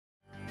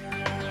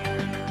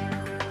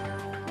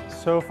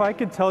So if I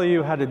could tell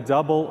you how to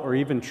double or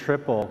even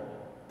triple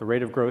the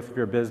rate of growth of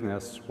your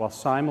business while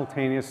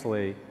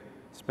simultaneously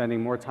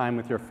spending more time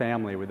with your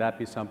family, would that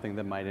be something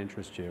that might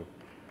interest you?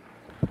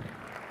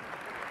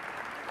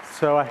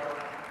 So I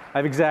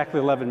have exactly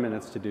 11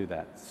 minutes to do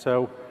that.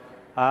 So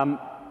I'm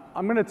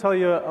going to tell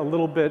you a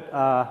little bit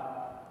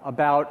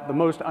about the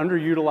most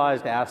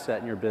underutilized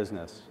asset in your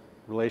business,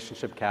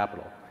 relationship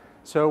capital.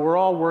 So we're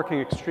all working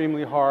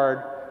extremely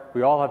hard.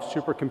 We all have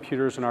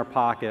supercomputers in our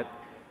pocket.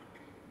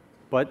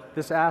 But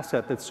this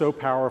asset that's so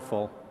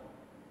powerful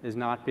is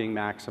not being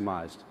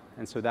maximized.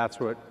 And so that's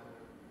what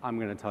I'm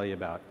going to tell you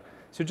about.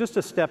 So just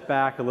to step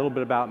back a little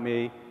bit about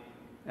me,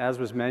 as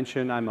was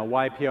mentioned, I'm a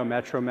YPO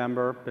Metro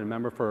member, been a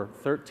member for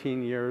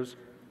 13 years.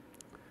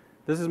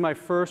 This is my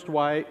first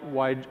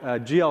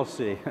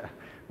GLC.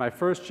 My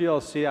first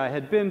GLC. I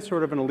had been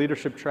sort of in a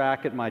leadership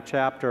track at my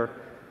chapter,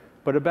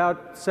 but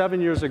about 7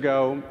 years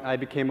ago, I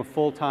became a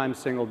full-time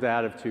single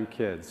dad of 2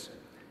 kids.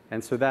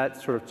 And so that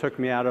sort of took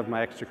me out of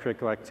my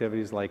extracurricular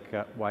activities like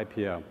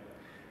YPO.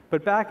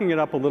 But backing it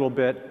up a little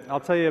bit, I'll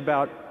tell you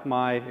about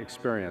my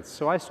experience.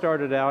 So I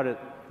started out at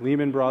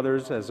Lehman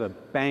Brothers as a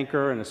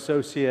banker and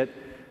associate,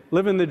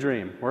 living the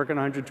dream, working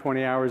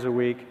 120 hours a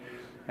week.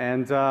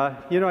 And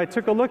you know, I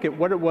took a look at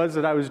what it was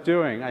that I was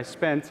doing. I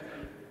spent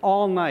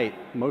all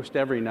night, most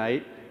every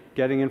night,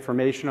 getting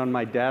information on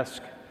my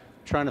desk,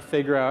 trying to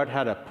figure out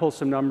how to pull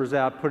some numbers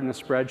out, put in a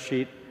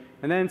spreadsheet,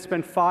 and then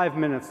spend 5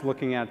 minutes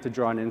looking at it to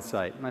draw an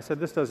insight. And I said,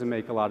 this doesn't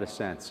make a lot of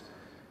sense.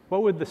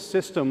 What would the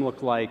system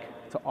look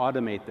like to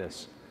automate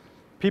this?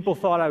 People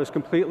thought I was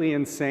completely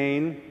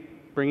insane,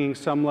 bringing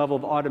some level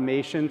of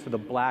automation to the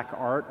black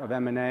art of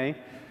M&A.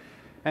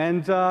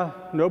 And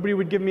nobody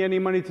would give me any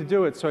money to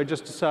do it, so I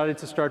just decided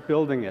to start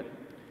building it.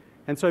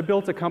 And so I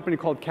built a company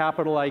called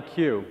Capital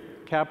IQ.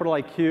 Capital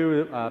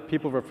IQ,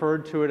 people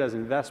referred to it as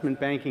investment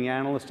banking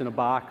analyst in a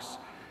box.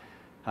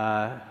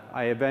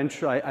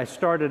 I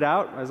started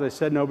out, as I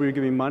said, nobody would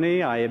give me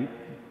money. I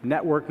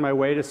networked my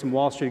way to some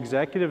Wall Street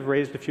executives,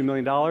 raised a few $1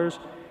 million,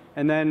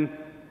 and then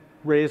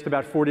raised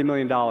about $40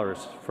 million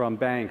from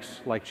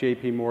banks like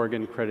JP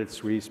Morgan, Credit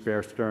Suisse,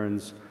 Bear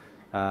Stearns,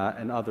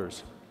 and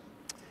others.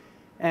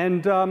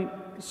 And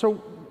so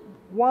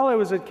while I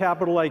was at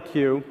Capital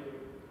IQ,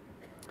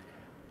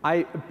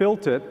 I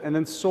built it and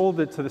then sold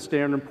it to the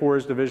Standard &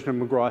 Poor's division of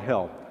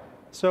McGraw-Hill.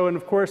 So, and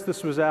of course,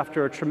 this was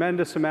after a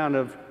tremendous amount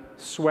of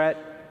sweat,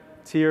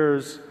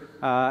 tears,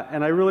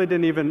 and I really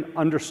didn't even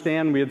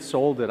understand we had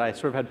sold it. I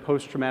sort of had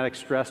post-traumatic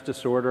stress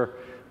disorder.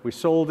 We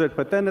sold it,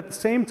 but then at the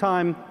same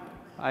time,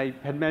 I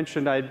had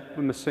mentioned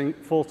I'm a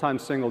full-time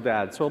single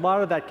dad. So a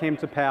lot of that came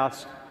to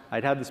pass.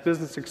 I'd had this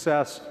business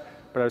success,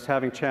 but I was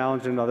having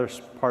challenges in another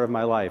part of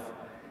my life.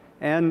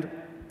 And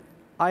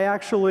I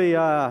actually,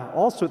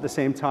 also at the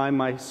same time,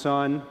 my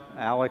son,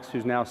 Alex,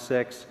 who's now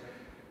 6,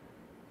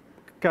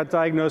 got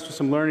diagnosed with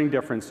some learning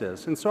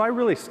differences. And so I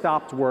really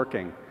stopped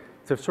working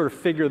to sort of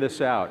figure this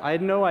out. I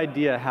had no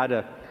idea how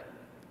to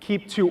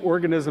keep 2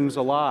 organisms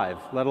alive,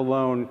 let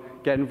alone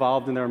get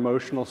involved in their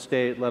emotional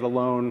state, let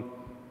alone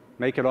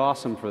make it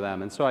awesome for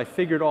them. And so I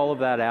figured all of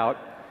that out.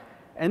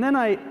 And then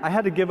I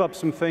had to give up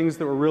some things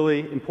that were really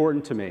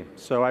important to me.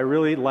 So I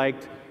really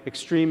liked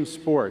extreme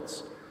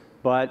sports,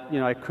 but you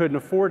know, I couldn't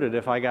afford it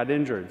if I got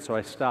injured, so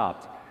I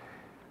stopped.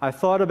 I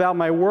thought about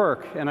my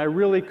work, and I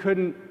really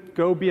couldn't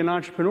go be an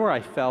entrepreneur,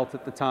 I felt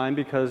at the time,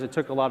 because it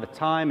took a lot of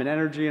time and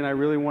energy, and I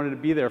really wanted to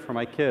be there for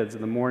my kids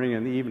in the morning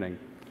and the evening.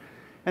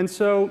 And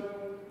so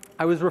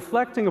I was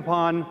reflecting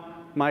upon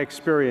my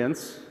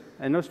experience,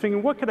 and I was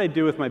thinking, what could I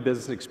do with my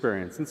business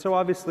experience? And so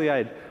obviously I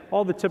had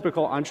all the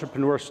typical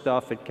entrepreneur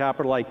stuff at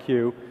Capital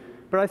IQ,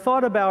 but I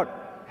thought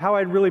about how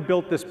I'd really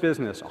built this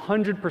business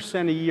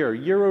 100% a year,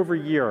 year over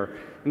year,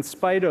 in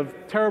spite of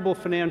terrible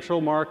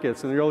financial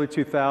markets in the early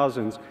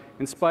 2000s,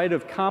 in spite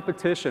of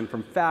competition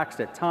from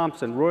FactSet,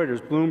 Thomson,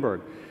 Reuters,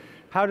 Bloomberg.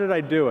 How did I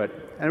do it?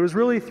 And it was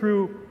really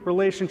through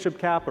relationship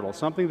capital,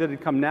 something that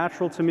had come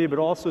natural to me, but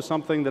also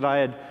something that I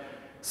had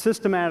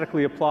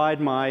systematically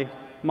applied my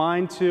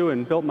mind to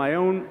and built my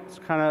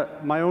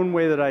own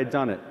way that I had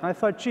done it. And I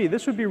thought, gee,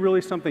 this would be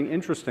really something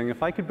interesting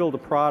if I could build a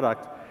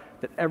product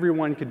that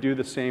everyone could do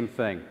the same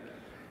thing.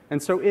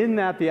 And so in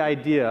that, the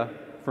idea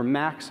for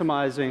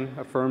maximizing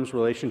a firm's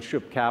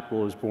relationship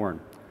capital was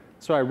born.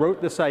 So I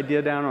wrote this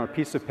idea down on a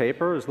piece of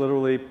paper. It was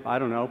literally, I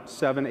don't know,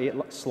 7, 8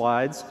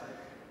 slides.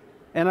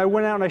 And I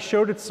went out and I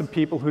showed it to some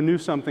people who knew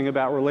something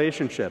about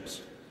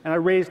relationships. And I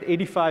raised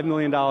 $85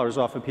 million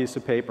off a piece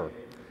of paper.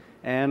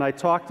 And I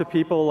talked to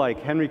people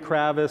like Henry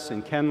Kravis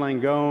and Ken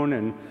Langone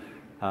and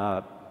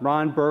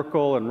Ron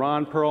Burkle and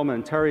Ron Perlman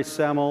and Terry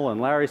Semmel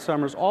and Larry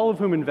Summers, all of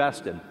whom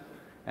invested.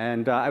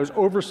 And I was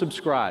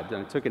oversubscribed,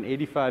 and I took in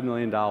 $85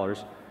 million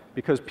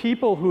because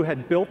people who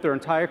had built their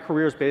entire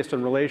careers based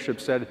on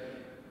relationships said,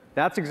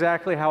 that's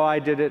exactly how I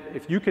did it.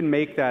 If you can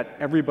make that,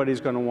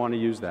 everybody's going to want to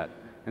use that.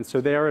 And so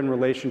therein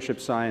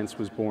relationship science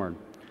was born.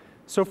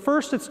 So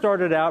first it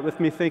started out with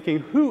me thinking,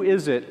 who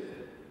is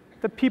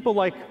it that people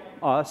like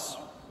us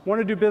want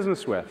to do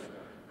business with?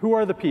 Who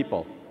are the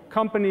people?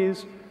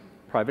 Companies,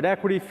 private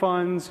equity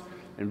funds,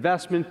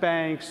 investment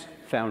banks,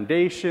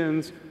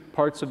 foundations,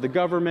 parts of the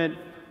government.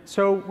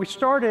 So we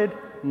started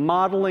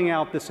modeling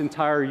out this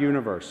entire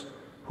universe.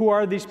 Who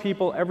are these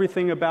people,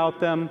 everything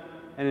about them,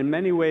 and in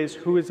many ways,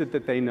 who is it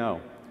that they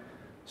know?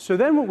 So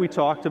then what we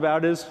talked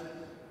about is,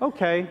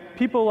 okay,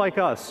 people like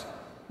us,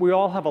 we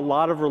all have a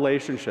lot of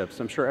relationships.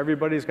 I'm sure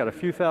everybody's got a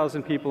few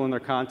thousand people in their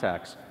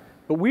contacts,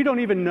 but we don't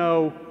even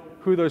know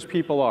who those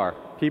people are.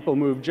 People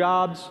move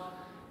jobs,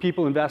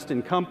 people invest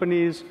in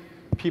companies,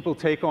 people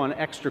take on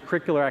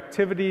extracurricular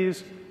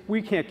activities.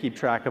 We can't keep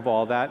track of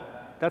all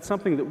that. That's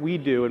something that we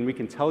do and we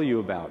can tell you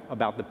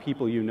about the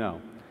people you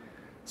know.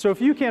 So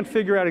if you can't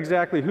figure out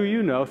exactly who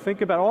you know,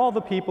 think about all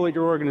the people at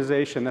your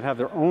organization that have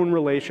their own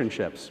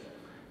relationships,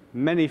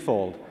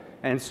 manyfold.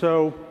 And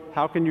so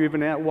how can you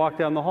even walk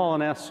down the hall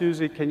and ask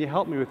Susie, can you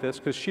help me with this?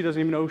 Because she doesn't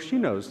even know who she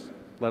knows,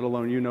 let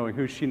alone you knowing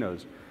who she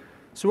knows.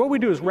 So what we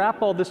do is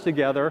wrap all this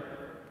together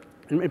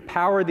and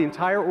empower the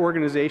entire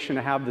organization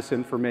to have this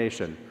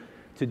information,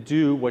 to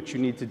do what you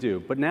need to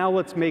do. But now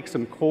let's make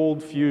some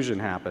cold fusion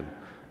happen,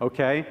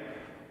 okay?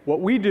 What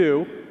we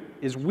do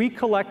is we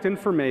collect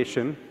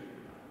information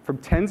from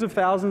tens of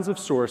thousands of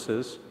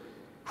sources,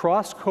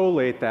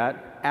 cross-collate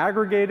that,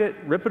 aggregate it,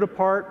 rip it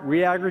apart,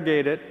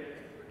 re-aggregate it,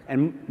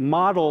 and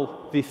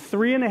model the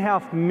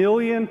 3.5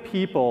 million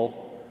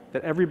people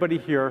that everybody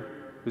here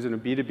who's in a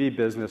B2B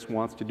business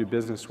wants to do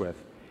business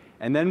with.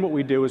 And then what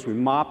we do is we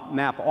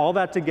map all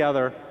that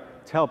together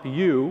to help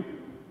you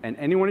and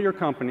anyone at your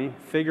company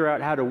figure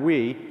out how do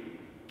we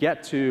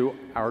get to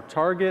our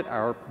target,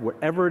 our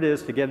whatever it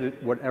is, to get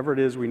it, whatever it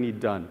is we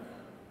need done.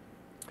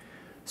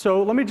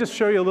 So let me just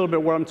show you a little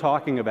bit what I'm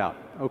talking about,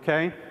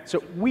 okay?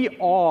 So we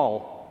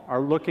all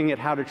are looking at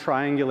how to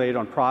triangulate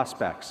on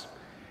prospects.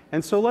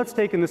 And so let's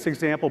take in this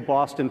example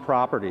Boston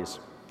Properties,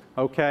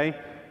 okay?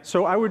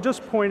 So I would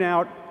just point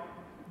out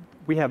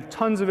we have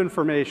tons of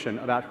information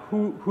about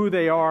who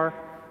they are,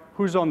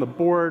 who's on the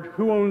board,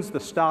 who owns the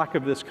stock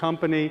of this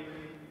company,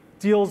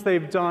 deals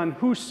they've done,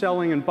 who's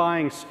selling and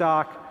buying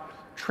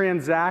stock,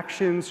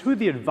 transactions, who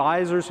the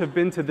advisors have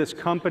been to this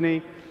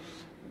company,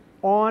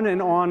 on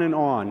and on and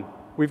on.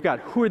 We've got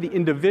who are the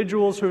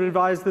individuals who have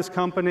advised this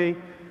company.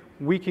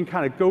 We can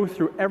kind of go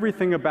through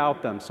everything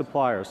about them,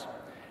 suppliers.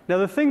 Now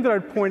the thing that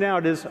I'd point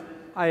out is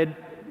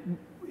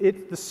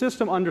the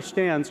system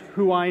understands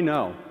who I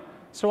know.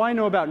 So I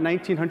know about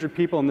 1,900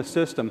 people in the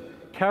system,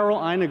 Carol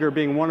Einiger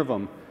being one of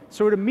them.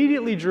 So it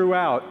immediately drew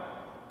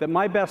out that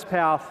my best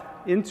path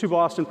into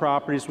Boston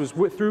Properties was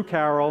through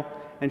Carol,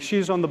 and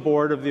she's on the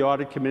board of the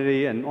audit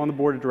committee and on the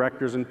board of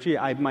directors, and gee,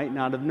 I might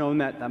not have known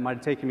that. That might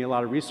have taken me a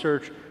lot of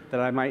research that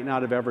I might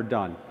not have ever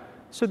done.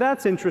 So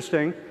that's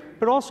interesting,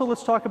 but also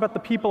let's talk about the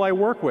people I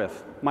work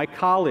with, my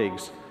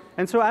colleagues.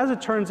 And so as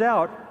it turns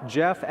out,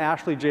 Jeff,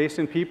 Ashley,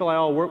 Jason, people I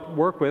all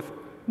work with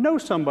know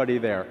somebody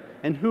there.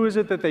 And who is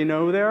it that they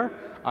know there?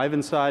 Ivan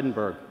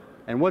Seidenberg.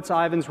 And what's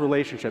Ivan's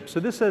relationship? So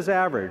this says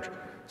average.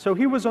 So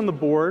he was on the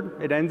board.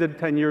 It ended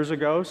 10 years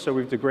ago, so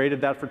we've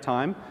degraded that for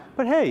time.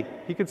 But hey,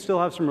 he could still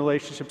have some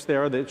relationships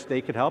there that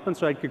they could help. And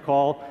so I could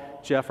call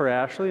Jeff or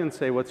Ashley and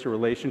say, what's your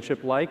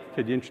relationship like?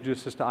 Could you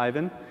introduce us to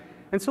Ivan?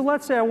 And so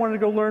let's say I wanted to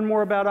go learn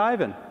more about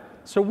Ivan.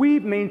 So we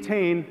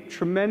maintain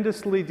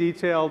tremendously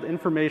detailed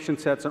information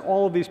sets on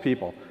all of these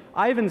people.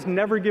 Ivan's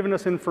never given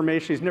us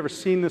information. He's never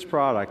seen this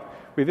product.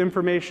 We have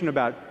information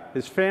about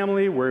his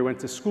family, where he went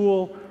to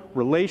school,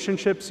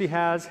 relationships he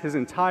has, his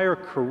entire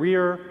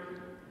career,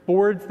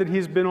 boards that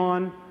he's been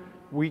on.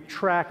 We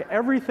track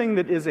everything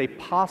that is a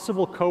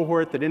possible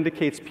cohort that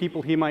indicates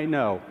people he might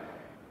know.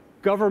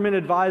 Government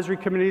advisory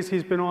committees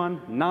he's been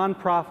on,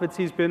 nonprofits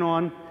he's been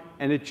on,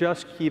 and it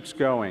just keeps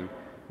going.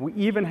 We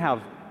even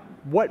have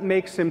what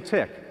makes him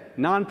tick,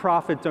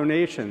 nonprofit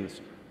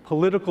donations,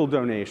 political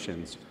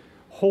donations,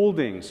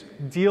 holdings,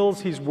 deals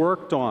he's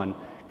worked on,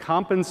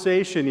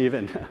 compensation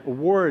even,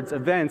 awards,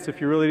 events if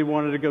you really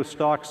wanted to go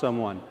stalk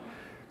someone.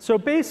 So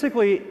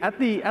basically, at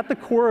the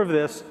core of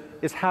this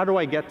is how do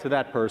I get to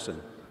that person,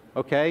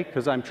 okay?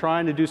 Because I'm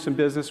trying to do some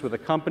business with a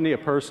company, a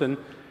person.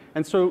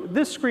 And so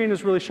this screen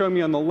is really showing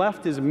me on the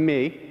left is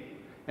me,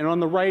 and on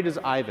the right is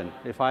Ivan,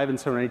 if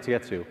Ivan's someone I need to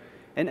get to.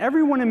 And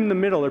everyone in the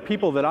middle are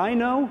people that I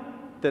know,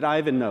 that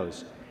Ivan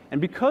knows.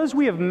 And because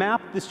we have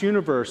mapped this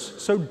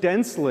universe so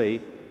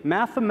densely,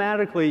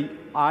 mathematically,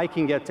 I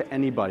can get to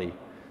anybody.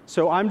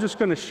 So I'm just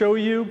going to show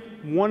you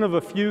one of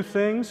a few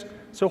things.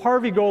 So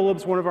Harvey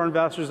Golub's one of our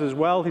investors as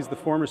well. He's the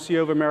former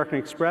CEO of American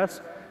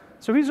Express.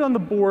 So he's on the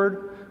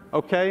board,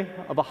 okay,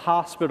 of a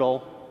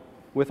hospital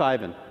with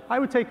Ivan. It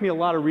would take me a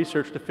lot of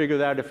research to figure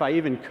that out if I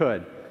even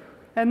could.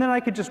 And then I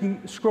could just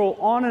scroll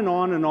on and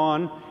on and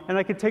on, and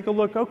I could take a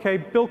look, okay,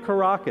 Bill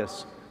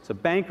Caracas. It's a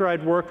banker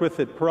I'd worked with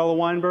at Perella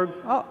Weinberg.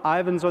 Oh,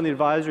 Ivan's on the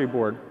advisory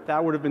board.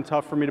 That would have been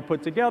tough for me to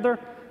put together.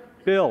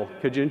 Bill,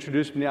 could you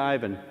introduce me to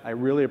Ivan? I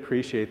really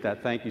appreciate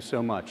that. Thank you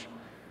so much.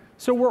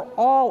 So we're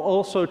all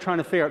also trying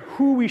to figure out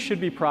who we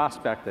should be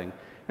prospecting.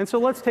 And so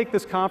let's take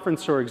this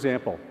conference, for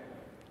example.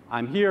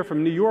 I'm here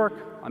from New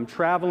York. I'm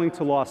traveling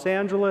to Los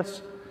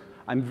Angeles.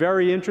 I'm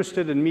very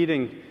interested in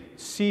meeting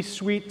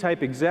C-suite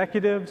type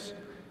executives.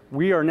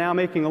 We are now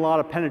making a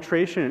lot of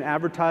penetration in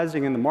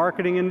advertising in the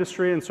marketing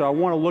industry, and so I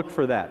want to look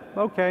for that.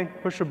 Okay,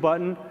 push a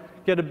button,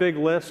 get a big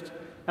list,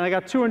 and I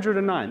got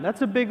 209.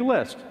 That's a big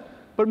list.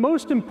 But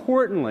most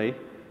importantly,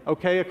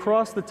 okay,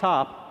 across the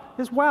top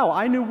is, wow,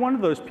 I knew one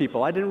of those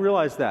people. I didn't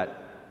realize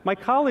that. My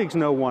colleagues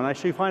know one. I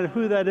should find out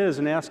who that is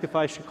and ask if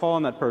I should call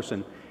on that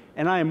person.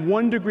 And I am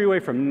 1 degree away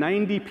from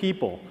 90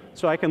 people.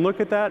 So I can look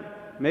at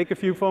that, make a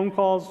few phone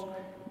calls,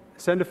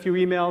 send a few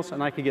emails,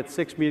 and I can get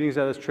 6 meetings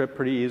out of this trip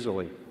pretty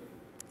easily.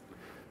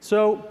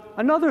 So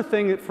another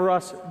thing for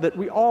us that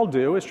we all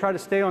do is try to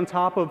stay on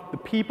top of the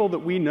people that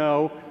we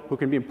know who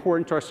can be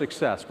important to our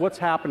success. What's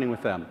happening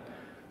with them?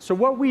 So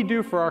what we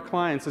do for our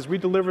clients is we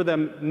deliver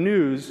them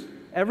news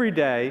every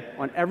day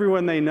on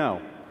everyone they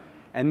know.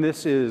 And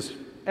this is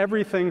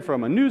everything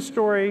from a news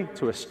story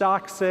to a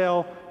stock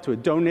sale to a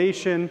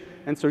donation.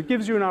 And so it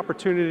gives you an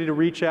opportunity to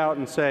reach out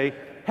and say,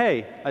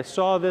 hey, I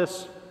saw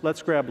this,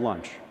 let's grab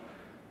lunch.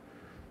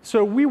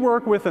 So we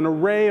work with an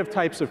array of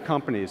types of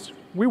companies.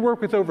 We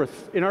work with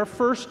in our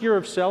first year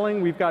of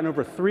selling, we've gotten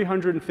over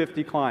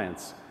 350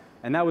 clients.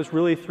 And that was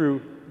really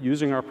through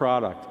using our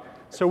product.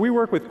 So we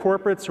work with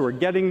corporates who are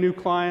getting new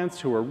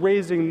clients, who are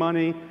raising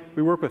money.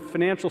 We work with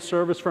financial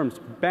service firms,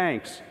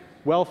 banks,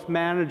 wealth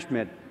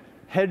management,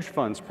 hedge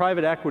funds,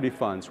 private equity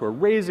funds who are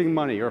raising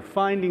money or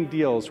finding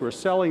deals, who are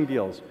selling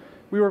deals.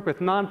 We work with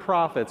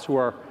nonprofits who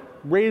are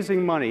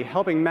raising money,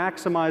 helping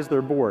maximize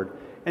their board.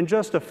 And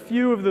just a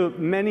few of the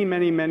many,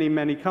 many, many,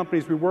 many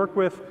companies we work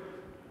with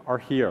are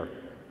here.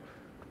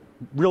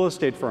 Real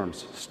estate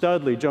firms,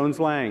 Studley, Jones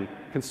Lang,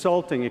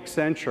 consulting,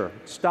 Accenture,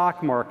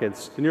 stock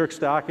markets, the New York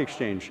Stock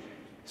Exchange,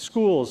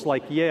 schools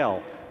like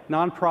Yale,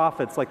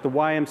 nonprofits like the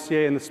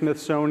YMCA and the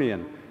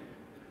Smithsonian,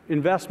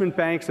 investment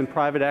banks and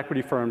private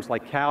equity firms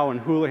like Cow and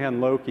Houlihan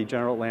Lokey,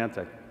 General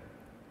Atlantic.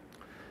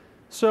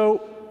 So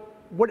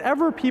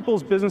whatever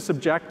people's business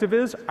objective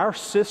is, our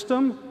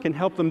system can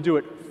help them do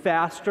it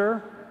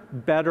faster,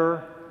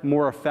 better,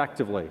 more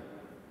effectively.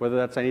 Whether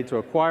that's I need to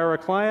acquire a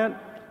client,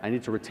 I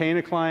need to retain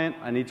a client,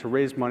 I need to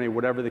raise money,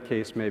 whatever the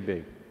case may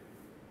be.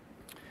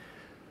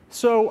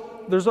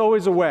 So there's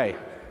always a way.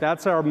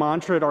 That's our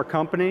mantra at our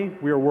company.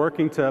 We are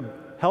working to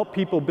help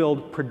people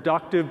build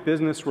productive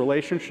business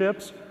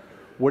relationships.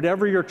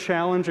 Whatever your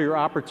challenge or your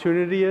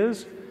opportunity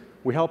is,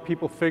 we help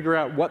people figure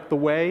out what the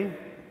way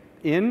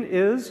in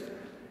is.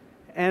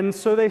 And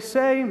so they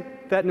say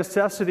that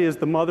necessity is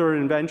the mother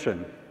of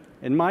invention.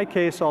 In my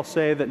case, I'll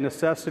say that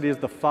necessity is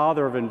the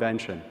father of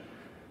invention.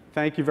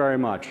 Thank you very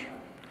much.